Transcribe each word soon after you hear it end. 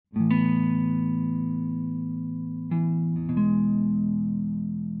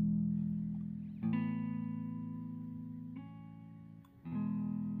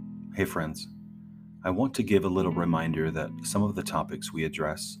Hey friends, I want to give a little reminder that some of the topics we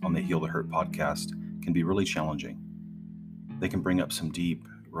address on the Heal the Hurt podcast can be really challenging. They can bring up some deep,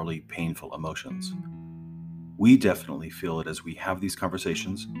 really painful emotions. We definitely feel it as we have these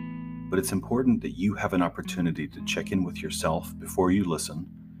conversations, but it's important that you have an opportunity to check in with yourself before you listen,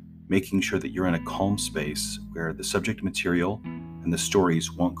 making sure that you're in a calm space where the subject material and the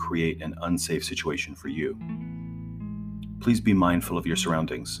stories won't create an unsafe situation for you. Please be mindful of your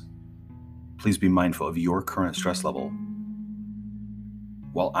surroundings. Please be mindful of your current stress level.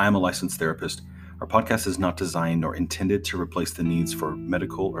 While I'm a licensed therapist, our podcast is not designed nor intended to replace the needs for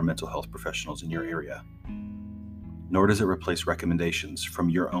medical or mental health professionals in your area. Nor does it replace recommendations from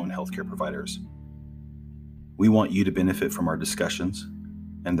your own healthcare providers. We want you to benefit from our discussions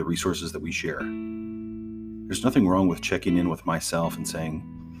and the resources that we share. There's nothing wrong with checking in with myself and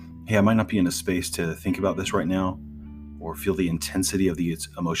saying, hey, I might not be in a space to think about this right now or feel the intensity of these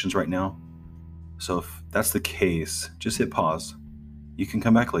emotions right now. So if that's the case, just hit pause. You can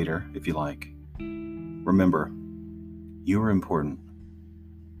come back later if you like. Remember, you are important.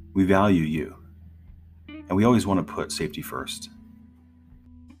 We value you. And we always want to put safety first.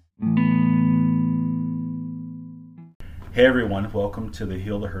 Hey everyone, welcome to the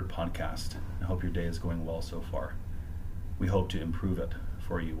Heal the Hurt podcast. I hope your day is going well so far. We hope to improve it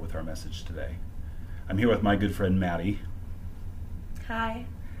for you with our message today. I'm here with my good friend Maddie. Hi.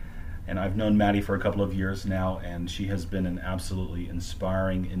 And I've known Maddie for a couple of years now, and she has been an absolutely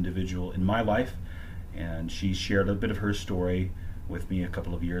inspiring individual in my life. And she shared a bit of her story with me a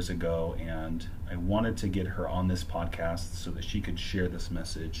couple of years ago, and I wanted to get her on this podcast so that she could share this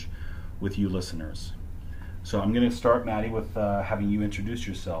message with you listeners. So I'm going to start, Maddie, with having you introduce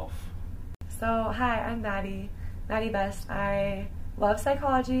yourself. So, hi, I'm Maddie Best. I love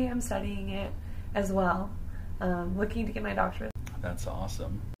psychology. I'm studying it as well. Looking to get my doctorate. That's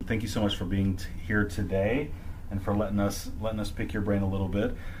awesome. Thank you so much for being here today and for letting us pick your brain a little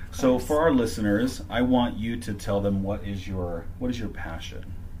bit. So for our listeners, I want you to tell them what is your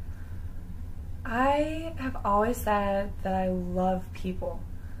passion? I have always said that I love people.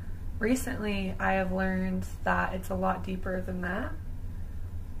 Recently, I have learned that it's a lot deeper than that.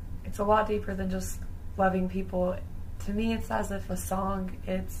 It's a lot deeper than just loving people. To me, it's as if a song,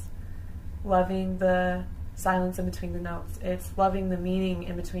 it's loving the silence in between the notes. It's loving the meaning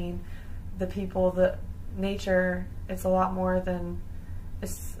in between the people, the nature. It's a lot more than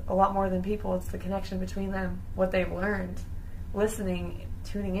people. It's the connection between them, what they've learned, listening,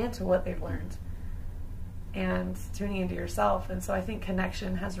 tuning into what they've learned, and tuning into yourself. And so I think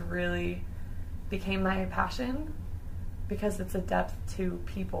connection has really became my passion because it's a depth to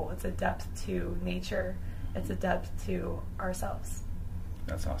people, it's a depth to nature, it's a depth to ourselves.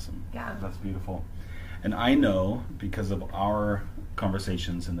 That's awesome. Yeah. That's beautiful. And I know, because of our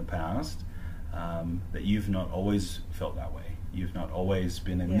conversations in the past, that you've not always felt that way. You've not always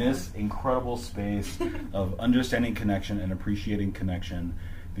been in this incredible space of understanding connection and appreciating connection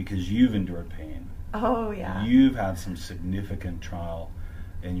because you've endured pain. Oh, yeah. You've had some significant trial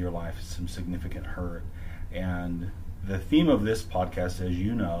in your life, some significant hurt. And the theme of this podcast, as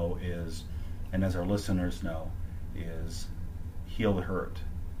you know, is, and as our listeners know, is heal the hurt.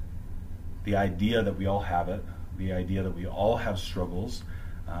 The idea that we all have it, the idea that we all have struggles.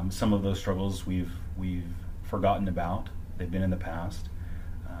 Some of those struggles we've forgotten about. They've been in the past.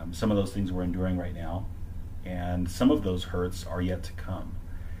 Some of those things we're enduring right now. And some of those hurts are yet to come.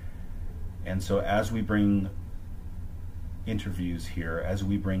 And so as we bring interviews here, as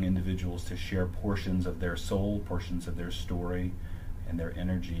we bring individuals to share portions of their soul, portions of their story, and their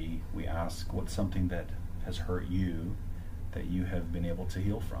energy, we ask, what's something that has hurt you that you have been able to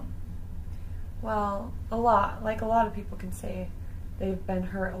heal from? Well, a lot. Like a lot of people can say they've been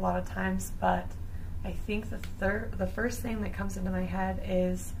hurt a lot of times, but I think the first thing that comes into my head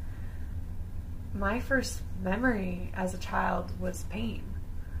is my first memory as a child was pain.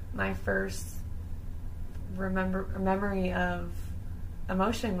 My first memory of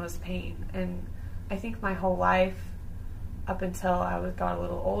emotion was pain. And I think my whole life, up until I got a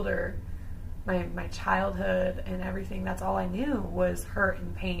little older, my childhood and everything, that's all I knew was hurt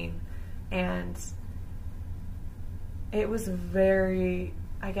and pain. And it was very,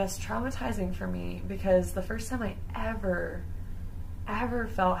 I guess, traumatizing for me because the first time I ever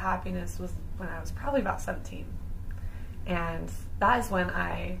felt happiness was when I was probably about 17. And that is when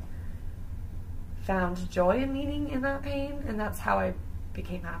I found joy and meaning in that pain, and that's how I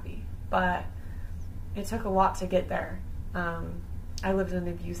became happy. But it took a lot to get there. I lived in an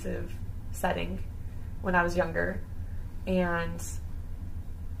abusive setting when I was younger, and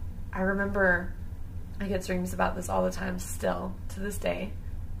I remember I get dreams about this all the time still to this day.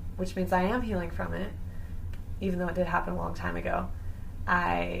 which means I am healing from it, even though it did happen a long time ago.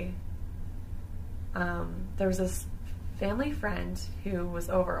 There was this family friend who was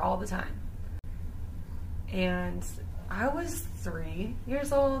over all the time. And I was 3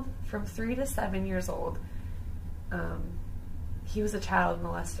 years old. From 3 to 7 years old, he was a child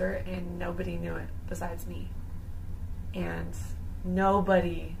molester, and nobody knew it besides me. And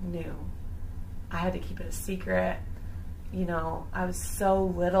nobody knew. I had to keep it a secret. You know, I was so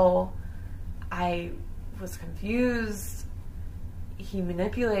little. I was confused. He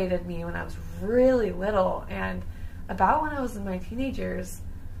manipulated me when I was really little. And about when I was in my teenage years,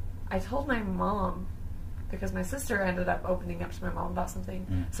 I told my mom, because my sister ended up opening up to my mom about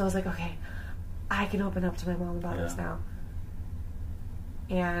something. So I was like, okay, I can open up to my mom about this now.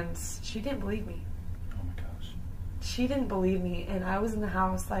 And she didn't believe me. Oh my gosh. She didn't believe me. And I was in the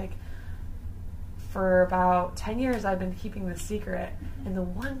house, like, for about 10 years I've been keeping this secret. And the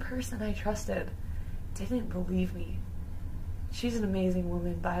one person I trusted didn't believe me. She's an amazing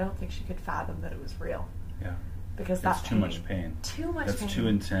woman, but I don't think she could fathom that it was real. Yeah. Because that's too much pain. Too much pain. That's too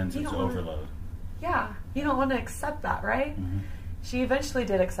intense. It's overload. Yeah. You don't want to accept that, right? Mm-hmm. She eventually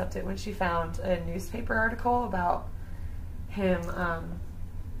did accept it when she found a newspaper article about him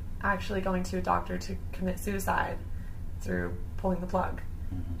actually going to a doctor to commit suicide through pulling the plug.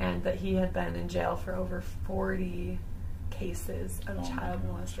 Mm-hmm. And that he had been in jail for over 40 cases of child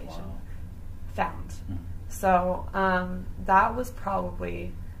molestation found. Mm-hmm. So that was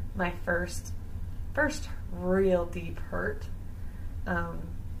probably my first real deep hurt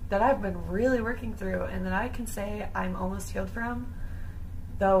that I've been really working through, and that I can say I'm almost healed from,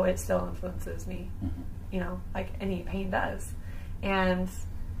 though it still influences me, you know, like any pain does. And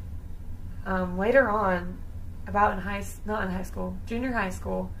later on, about junior high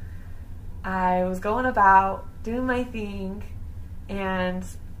school, I was going about doing my thing, and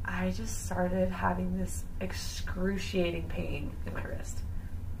I just started having this excruciating pain in my wrist.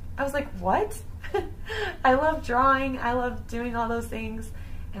 I was like, what? I love drawing. I love doing all those things.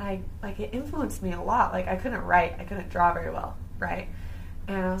 And it influenced me a lot. Like, I couldn't write. I couldn't draw very well, right?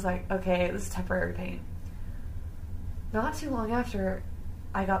 And I was like, okay, this is temporary pain. Not too long after,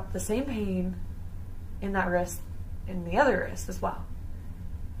 I got the same pain in that wrist, in the other wrist as well.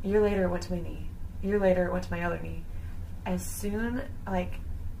 A year later, it went to my knee. A year later, it went to my other knee. Sooner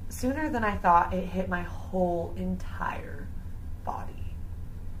than I thought, it hit my whole entire body.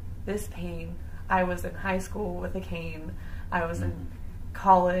 This pain, I was in high school with a cane. I was in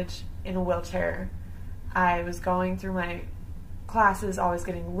college in a wheelchair. I was going through my classes, always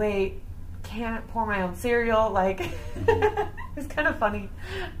getting late, can't pour my own cereal. Like, it's kind of funny.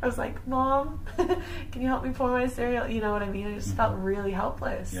 I was like, Mom, can you help me pour my cereal? You know what I mean? I just felt really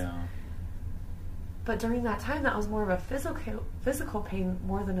helpless. Yeah. But during that time, that was more of a physical pain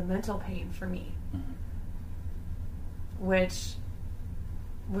more than a mental pain for me, which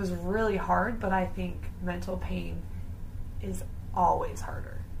was really hard. But I think mental pain is always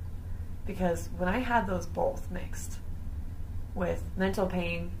harder, because when I had those both mixed with mental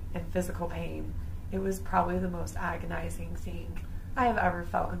pain and physical pain, it was probably the most agonizing thing I have ever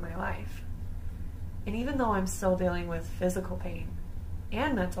felt in my life. And even though I'm still dealing with physical pain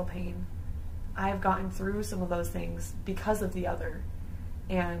and mental pain, I've gotten through some of those things because of the other.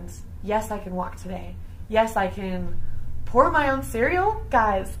 And yes, I can walk today. Yes, I can pour my own cereal.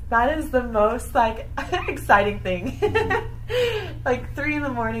 Guys, that is the most exciting thing. 3 in the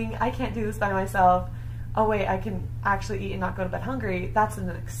morning, I can't do this by myself. Oh wait, I can actually eat and not go to bed hungry. That's an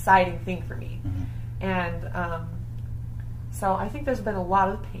exciting thing for me. And so I think there's been a lot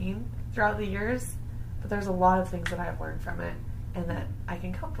of pain throughout the years, but there's a lot of things that I've learned from it and that I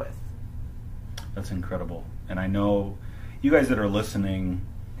can cope with. That's incredible. And I know you guys that are listening,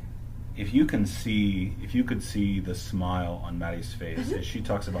 if you could see the smile on Maddie's face as she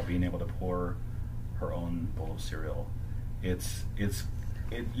talks about being able to pour her own bowl of cereal,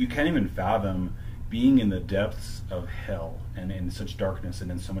 you can't even fathom being in the depths of hell and in such darkness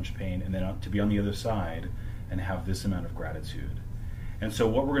and in so much pain, and then to be on the other side and have this amount of gratitude. And so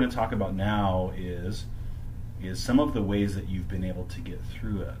what we're going to talk about now is some of the ways that you've been able to get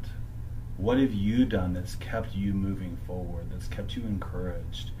through it. What have you done that's kept you moving forward, that's kept you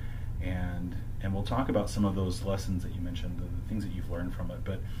encouraged? And we'll talk about some of those lessons that you mentioned, the things that you've learned from it.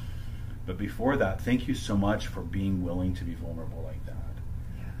 But before that, thank you so much for being willing to be vulnerable like that.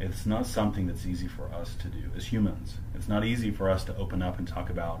 Yeah. It's not something that's easy for us to do as humans. It's not easy for us to open up and talk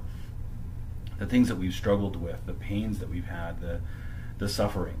about the things that we've struggled with, the pains that we've had, the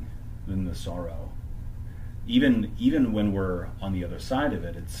suffering, and the sorrow. Even when we're on the other side of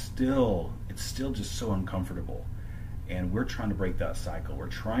it, it's still just so uncomfortable. And we're trying to break that cycle. We're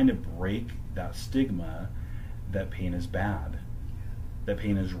trying to break that stigma that pain is bad, that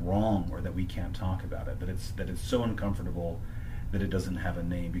pain is wrong, or that we can't talk about it, that it's so uncomfortable that it doesn't have a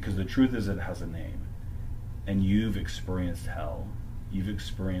name. Because the truth is, it has a name. And you've experienced hell. You've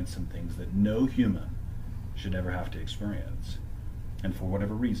experienced some things that no human should ever have to experience. And for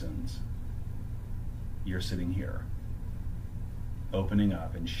whatever reasons, you're sitting here, opening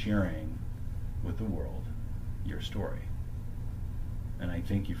up and sharing with the world your story. And I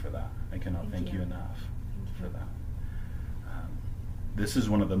thank you for that. I cannot thank you enough for that. This is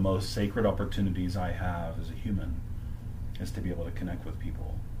one of the most sacred opportunities I have as a human, is to be able to connect with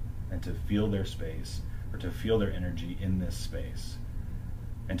people and to feel their space, or to feel their energy in this space,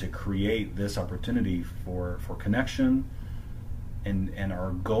 and to create this opportunity for connection. And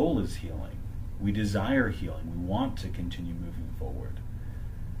our goal is healing. We desire healing. We want to continue moving forward.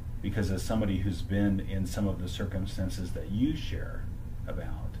 Because as somebody who's been in some of the circumstances that you share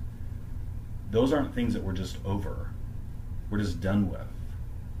about, those aren't things that we're just over. We're just done with.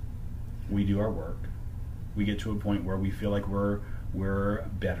 We do our work. We get to a point where we feel like we're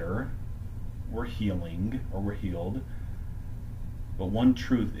better, we're healing, or we're healed. But one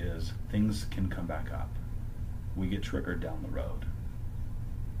truth is, things can come back up. We get triggered down the road.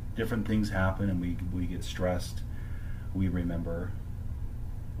 Different things happen, and we get stressed. We remember.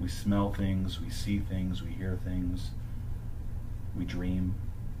 We smell things, we see things, we hear things, we dream,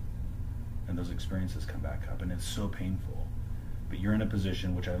 and those experiences come back up, and it's so painful. But you're in a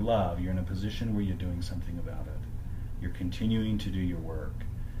position, which I love, you're in a position where you're doing something about it. You're continuing to do your work.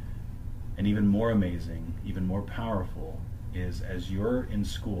 And even more amazing, even more powerful, is as you're in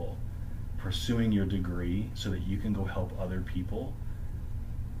school, pursuing your degree so that you can go help other people,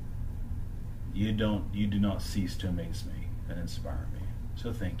 you do not cease to amaze me and inspire me.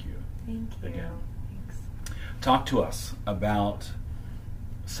 So thank you. Thank you. Again. Thanks. Talk to us about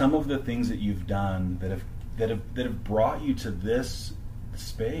some of the things that you've done that have brought you to this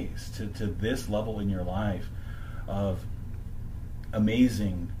space, to this level in your life of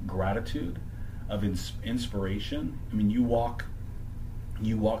amazing gratitude, of inspiration. I mean, you walk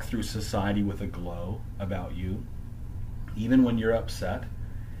through society with a glow about you, even when you're upset,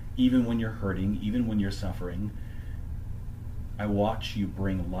 even when you're hurting, even when you're suffering. I watch you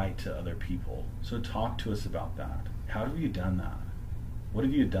bring light to other people. So talk to us about that. How have you done that? What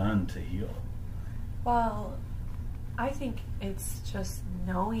have you done to heal? Well, I think it's just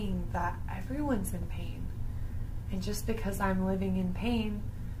knowing that everyone's in pain. And just because I'm living in pain,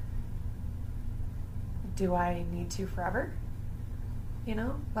 do I need to forever? You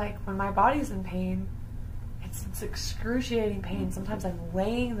know, like when my body's in pain, it's excruciating pain. Sometimes I'm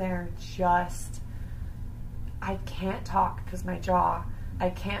laying there I can't talk because my jaw,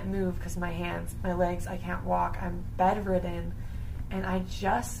 I can't move because my hands, my legs, I can't walk, I'm bedridden, and I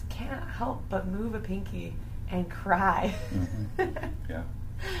just can't help but move a pinky and cry. Mm-hmm. Yeah.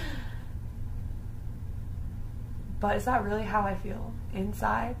 But is that really how I feel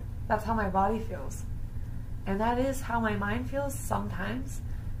inside? That's how my body feels. And that is how my mind feels sometimes.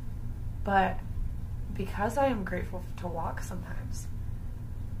 But because I am grateful to walk sometimes,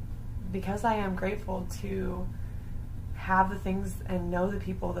 because I am grateful to have the things and know the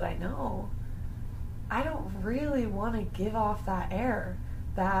people that I know, I don't really want to give off that air.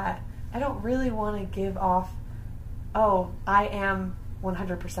 That I don't really want to give off, oh, I am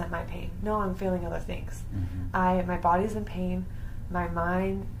 100% my pain. No, I'm feeling other things. Mm-hmm. My body's in pain. My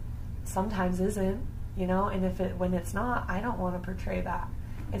mind sometimes isn't, you know, and when it's not, I don't want to portray that.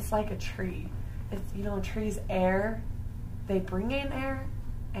 It's like a tree. It's, you know, trees air, they bring in air,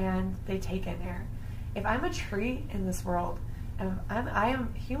 and they take in air. If I'm a tree in this world,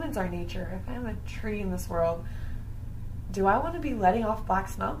 and humans are nature, if I'm a tree in this world, do I want to be letting off black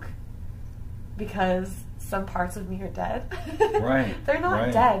smoke because some parts of me are dead? Right. They're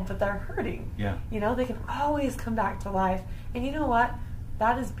not dead, but they're hurting. Yeah. You know, they can always come back to life. And you know what?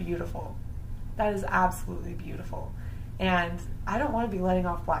 That is beautiful. That is absolutely beautiful. And I don't want to be letting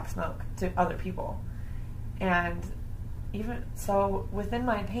off black smoke to other people. And even so, within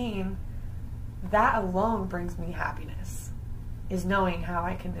my pain, that alone brings me happiness, is knowing how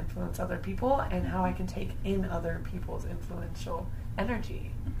I can influence other people and how I can take in other people's influential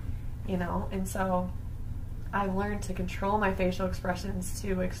energy, you know? And so I've learned to control my facial expressions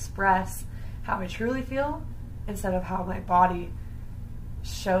to express how I truly feel instead of how my body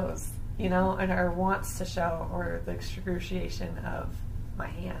shows, you know, or wants to show, or the excruciation of my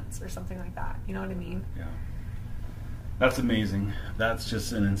hands or something like that. You know what I mean? Yeah. That's amazing. That's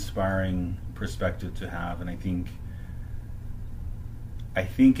just an inspiring perspective to have, and I think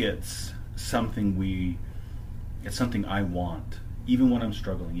it's something we It's something I want. Even when I'm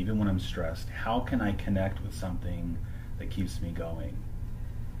struggling, even when I'm stressed, how can I connect with something that keeps me going?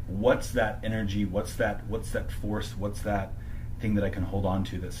 What's that energy? What's that force? What's that thing that I can hold on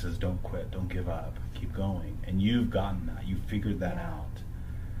to that says, don't quit, don't give up, keep going? And you've gotten that. You've figured that out.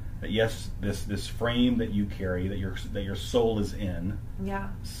 That yes, this frame that you carry, that your soul is in,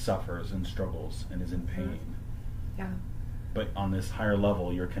 suffers and struggles and is in pain. Yeah. But on this higher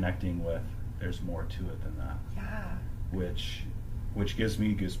level, you're connecting with, there's more to it than that. Yeah. Which gives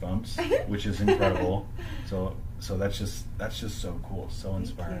me goosebumps, which is incredible. So that's just so cool, so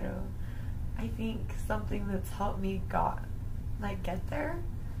inspiring. Thank you. I think something that's helped me get there,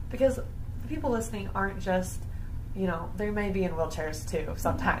 because the people listening aren't just, they may be in wheelchairs too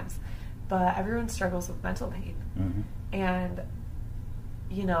sometimes, but everyone struggles with mental pain. Mm-hmm. And,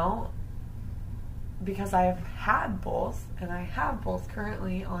 because I've had both, and I have both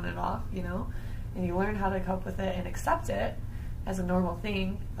currently on and off, and you learn how to cope with it and accept it as a normal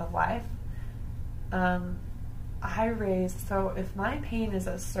thing of life. So if my pain is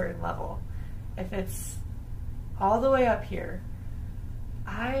at a certain level, if it's all the way up here,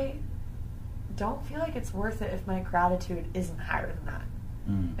 I don't feel like it's worth it if my gratitude isn't higher than that.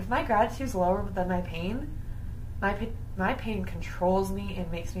 If my gratitude's lower than my pain controls me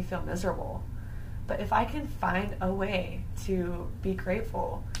and makes me feel miserable. But if I can find a way to be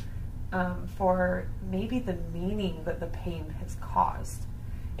grateful for maybe the meaning that the pain has caused.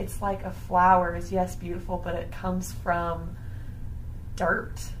 It's like a flower is, yes, beautiful, but it comes from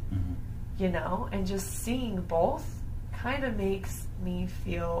dirt, and just seeing both kind of makes me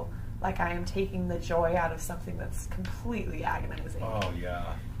feel like I am taking the joy out of something that's completely agonizing. Oh,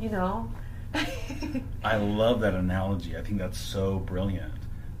 yeah. I love that analogy. I think that's so brilliant.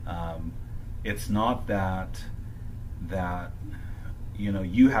 It's not that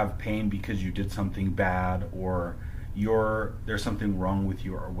you have pain because you did something bad, or there's something wrong with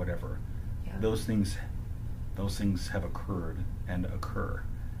you, or whatever. Yeah. Those things have occurred and occur.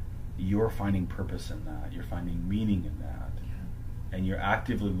 You're finding purpose in that. You're finding meaning in that. Yeah. And you're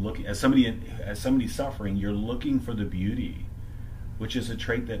actively looking, as somebody suffering, you're looking for the beauty, which is a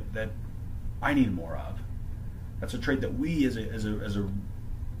trait that I need more of. That's a trait that we as a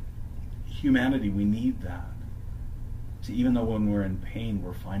humanity, we need that. So even though when we're in pain,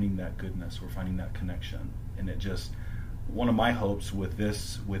 we're finding that goodness, we're finding that connection. And one of my hopes with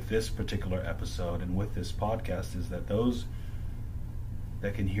this particular episode and with this podcast is that those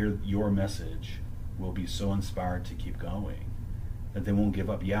that can hear your message will be so inspired to keep going, that they won't give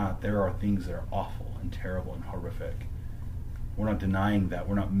up. Yeah, there are things that are awful and terrible and horrific. We're not denying that.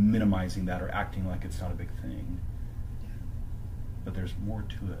 We're not minimizing that or acting like it's not a big thing. But there's more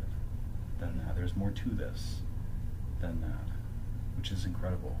to it than that. There's more to this than that, which is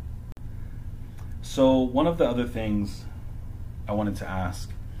incredible. So one of the other things I wanted to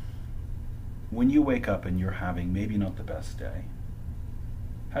ask, when you wake up and you're having maybe not the best day,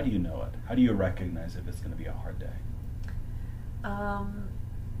 how do you know it? How do you recognize if it's going to be a hard day?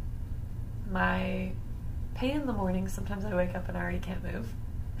 My pain in the morning, sometimes I wake up and I already can't move.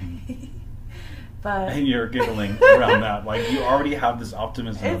 And you're giggling around that, like you already have this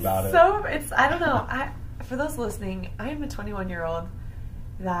optimism about it. I don't know. For those listening, I'm a 21-year-old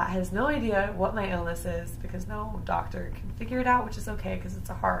that has no idea what my illness is, because no doctor can figure it out, which is okay because it's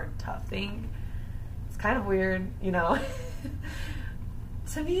a hard, tough thing. It's kind of weird,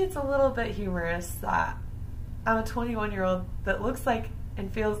 To me, it's a little bit humorous that I'm a 21-year-old that looks like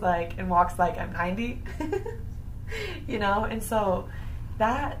and feels like and walks like I'm 90. And so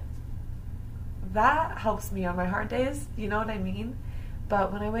that helps me on my hard days, you know what I mean?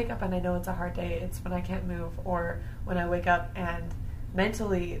 But when I wake up and I know it's a hard day, it's when I can't move, or when I wake up and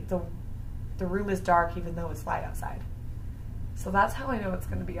mentally the room is dark even though it's light outside. So that's how I know it's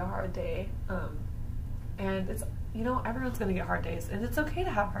going to be a hard day. And it's, everyone's going to get hard days, and it's okay to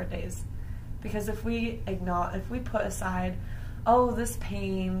have hard days, because if we put aside, oh, this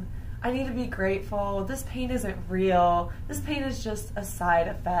pain, I need to be grateful, this pain isn't real, this pain is just a side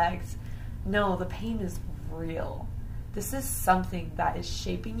effect. No, the pain is real. This is something that is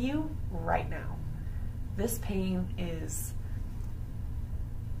shaping you right now. This pain is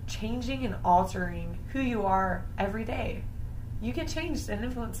changing and altering who you are every day. You get changed and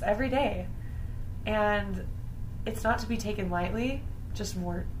influenced every day. And it's not to be taken lightly, just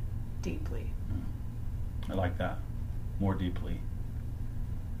more deeply. I like that. More deeply.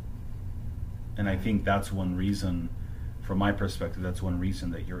 And I think that's one reason, from my perspective, that's one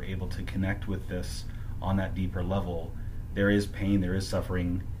reason that you're able to connect with this on that deeper level. There is pain, there is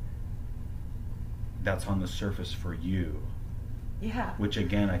suffering that's on the surface for you, Yeah. Which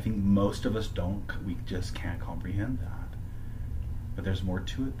again, I think most of us don't. We just can't comprehend that. But there's more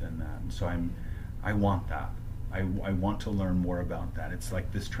to it than that. And so I want that. I want to learn more about that. It's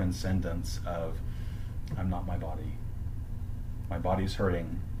like this transcendence of, I'm not my body. My body's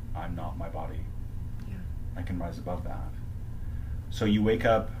hurting. I'm not my body. Yeah. I can rise above that. So you wake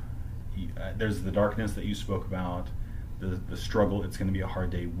up, there's the darkness that you spoke about, the struggle. It's going to be a hard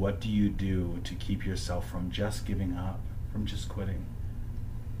day. What do you do to keep yourself from just giving up, from just quitting?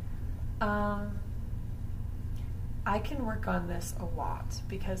 I can work on this a lot,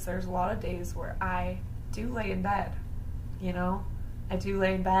 because there's a lot of days where I do lay in bed, I do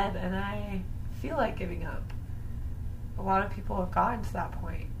lay in bed and I feel like giving up. A lot of people have gotten to that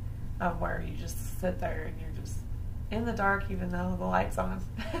point of where you just sit there and you're just in the dark even though the light's on.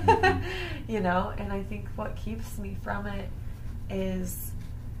 Mm-hmm. And I think what keeps me from it is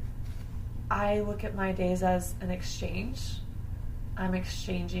I look at my days as an exchange. I'm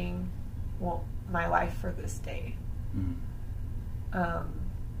exchanging my life for this day. Mm-hmm.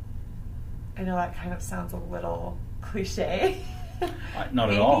 I know that kind of sounds a little cliche. Not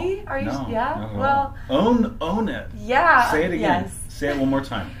Maybe? at all. Are you? No, yeah. not at Well, all. Own it. Yeah. Say it again. Yes. Say it one more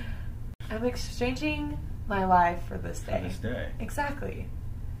time. I'm exchanging my life for this day. For this day. Exactly.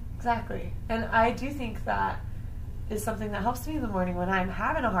 And I do think that is something that helps me in the morning when I'm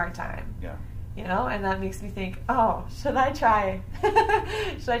having a hard time. Yeah. And that makes me think, oh, should I try?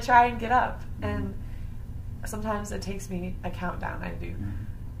 Should I try and get up? Mm-hmm. And sometimes it takes me a countdown. I do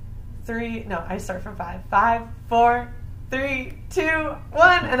 3, no, I start from 5. 5, 4, 3, 2,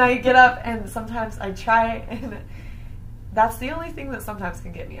 1, and I get up, and sometimes I try, and that's the only thing that sometimes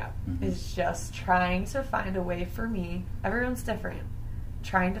can get me up, is just trying to find a way for me. Everyone's different.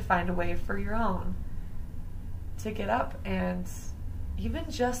 Trying to find a way for your own to get up, and even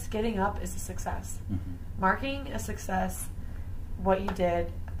just getting up is a success. Marking a success, what you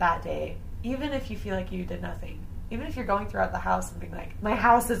did that day, even if you feel like you did nothing. Even if you're going throughout the house and being like, my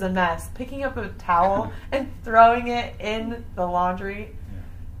house is a mess, picking up a towel and throwing it in the laundry,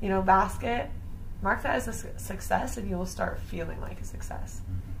 basket, mark that as a success, and you will start feeling like a success,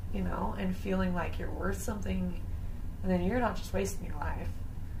 and feeling like you're worth something, and then you're not just wasting your life.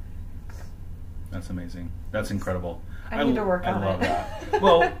 That's amazing. That's incredible. I need to work on it. I love it. that.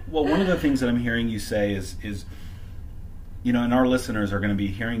 Well, one of the things that I'm hearing you say is and our listeners are going to be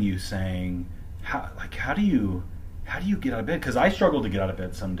hearing you saying, how do you get out of bed? Because I struggle to get out of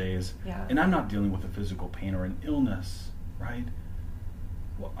bed some days, and I'm not dealing with a physical pain or an illness, right?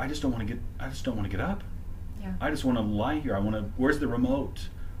 Well, I just don't want to get up. Yeah. I just want to lie here. Where's the remote?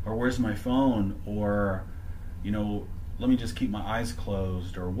 Or where's my phone? Or, let me just keep my eyes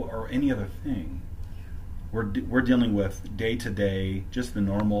closed, or any other thing. We're dealing with day to day, just the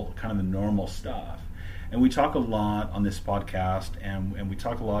normal stuff. And we talk a lot on this podcast, and we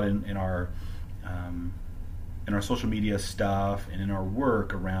talk a lot in our social media stuff and in our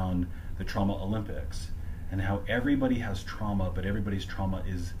work around the Trauma Olympics, and how everybody has trauma, but everybody's trauma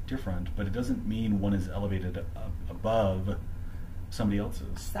is different. But it doesn't mean one is elevated above somebody else's.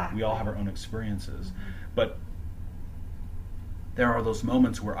 Exactly. We all have our own experiences. But there are those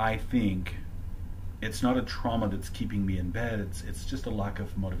moments where I think it's not a trauma that's keeping me in bed. It's just a lack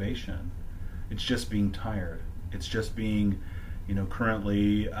of motivation. It's just being tired. It's just being,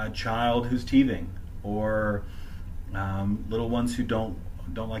 currently a child who's teething, or little ones who don't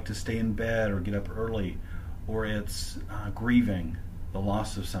like to stay in bed or get up early, or it's grieving the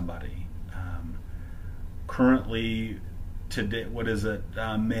loss of somebody. Currently, today, what is it?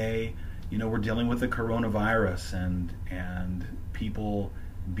 May. We're dealing with the coronavirus and people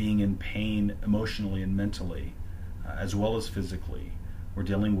being in pain emotionally and mentally, as well as physically. We're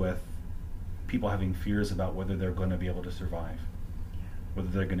dealing with people having fears about whether they're going to be able to survive, whether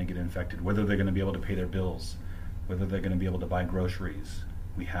they're going to get infected, whether they're going to be able to pay their bills, whether they're going to be able to buy groceries.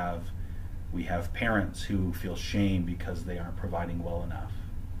 We have parents who feel shame because they aren't providing well enough,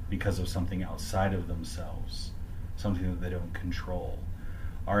 because of something outside of themselves, something that they don't control.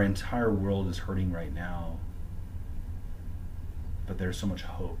 Our entire world is hurting right now, but there's so much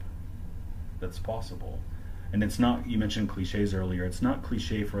hope that's possible. And it's not, you mentioned cliches earlier, it's not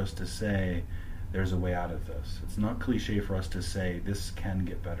cliche for us to say there's a way out of this. It's not cliche for us to say this can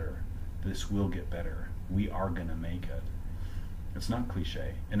get better, this will get better, we are going to make it. It's not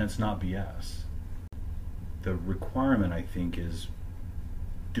cliche, and it's not BS. The requirement, I think, is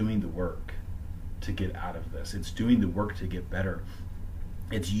doing the work to get out of this. It's doing the work to get better.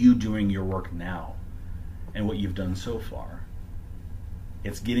 It's you doing your work now and what you've done so far.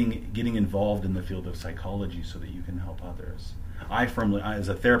 It's getting involved in the field of psychology so that you can help others. I firmly, as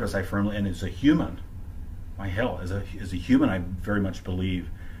a therapist, and as a human, My hell, as a human, I very much believe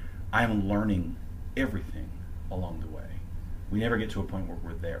I'm learning everything along the way. We never get to a point where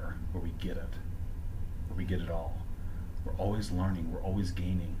we're there, where we get it, where we get it all. We're always learning, we're always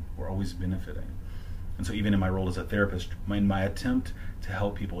gaining, we're always benefiting. And so even in my role as a therapist, in my attempt to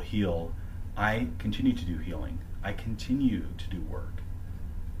help people heal, I continue to do healing. I continue to do work,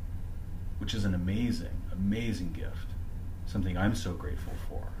 which is an amazing, amazing gift, something I'm so grateful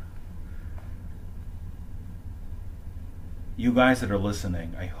for. You guys that are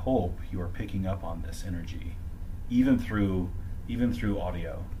listening, I hope you are picking up on this energy, even through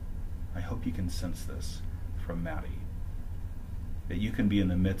audio. I hope you can sense this from Maddie, that you can be in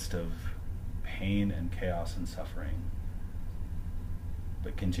the midst of pain and chaos and suffering,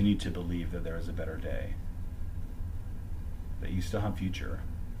 but continue to believe that there is a better day, that you still have future,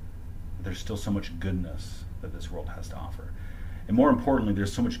 that there's still so much goodness that this world has to offer. And more importantly,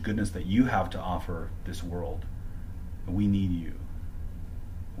 there's so much goodness that you have to offer this world. And we need you.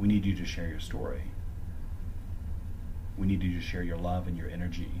 We need you to share your story. We need you to share your love and your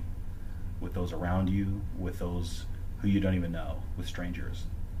energy with those around you, with those who you don't even know, with strangers.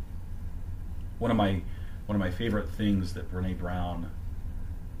 One of my favorite things that Brené Brown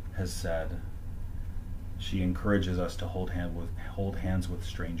has said, she encourages us to hold hands with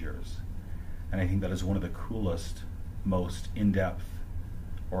strangers. And I think that is one of the coolest, most in-depth,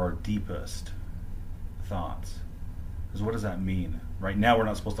 or deepest thoughts. Because what does that mean? Right now we're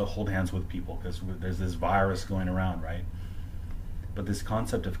not supposed to hold hands with people because there's this virus going around, right? But this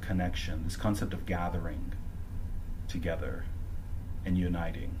concept of connection, this concept of gathering together and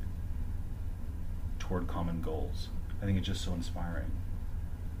uniting toward common goals, I think it's just so inspiring.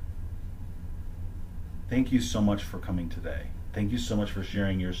 Thank you so much for coming today. Thank you so much for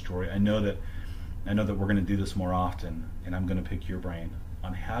sharing your story. I know that we're going to do this more often, and I'm going to pick your brain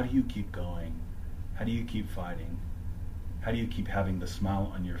on how do you keep going? How do you keep fighting? How do you keep having the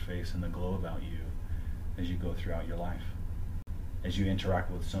smile on your face and the glow about you as you go throughout your life, as you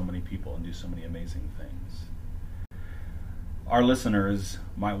interact with so many people and do so many amazing things? Our listeners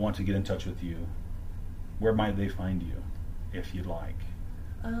might want to get in touch with you. Where might they find you, if you'd like?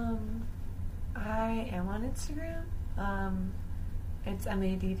 I am on Instagram. It's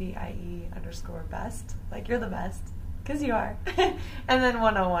MADDIE_best. Like, you're the best. Because you are. And then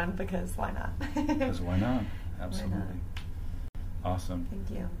 101, because why not? Because why not? Absolutely. Why not? Awesome.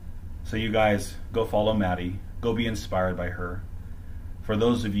 Thank you. So you guys, go follow Maddie. Go be inspired by her. For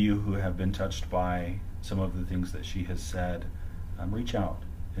those of you who have been touched by some of the things that she has said, reach out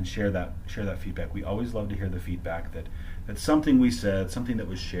and share that feedback. We always love to hear the feedback that something we said, something that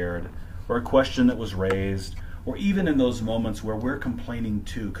was shared, or a question that was raised, or even in those moments where we're complaining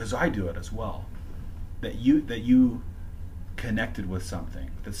too, because I do it as well, that you connected with something,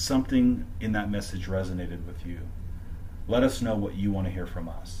 that something in that message resonated with you. Let us know what you want to hear from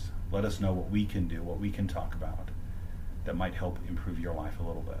us. Let us know what we can do, what we can talk about that might help improve your life a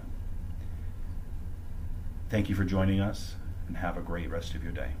little bit. Thank you for joining us, and have a great rest of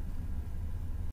your day.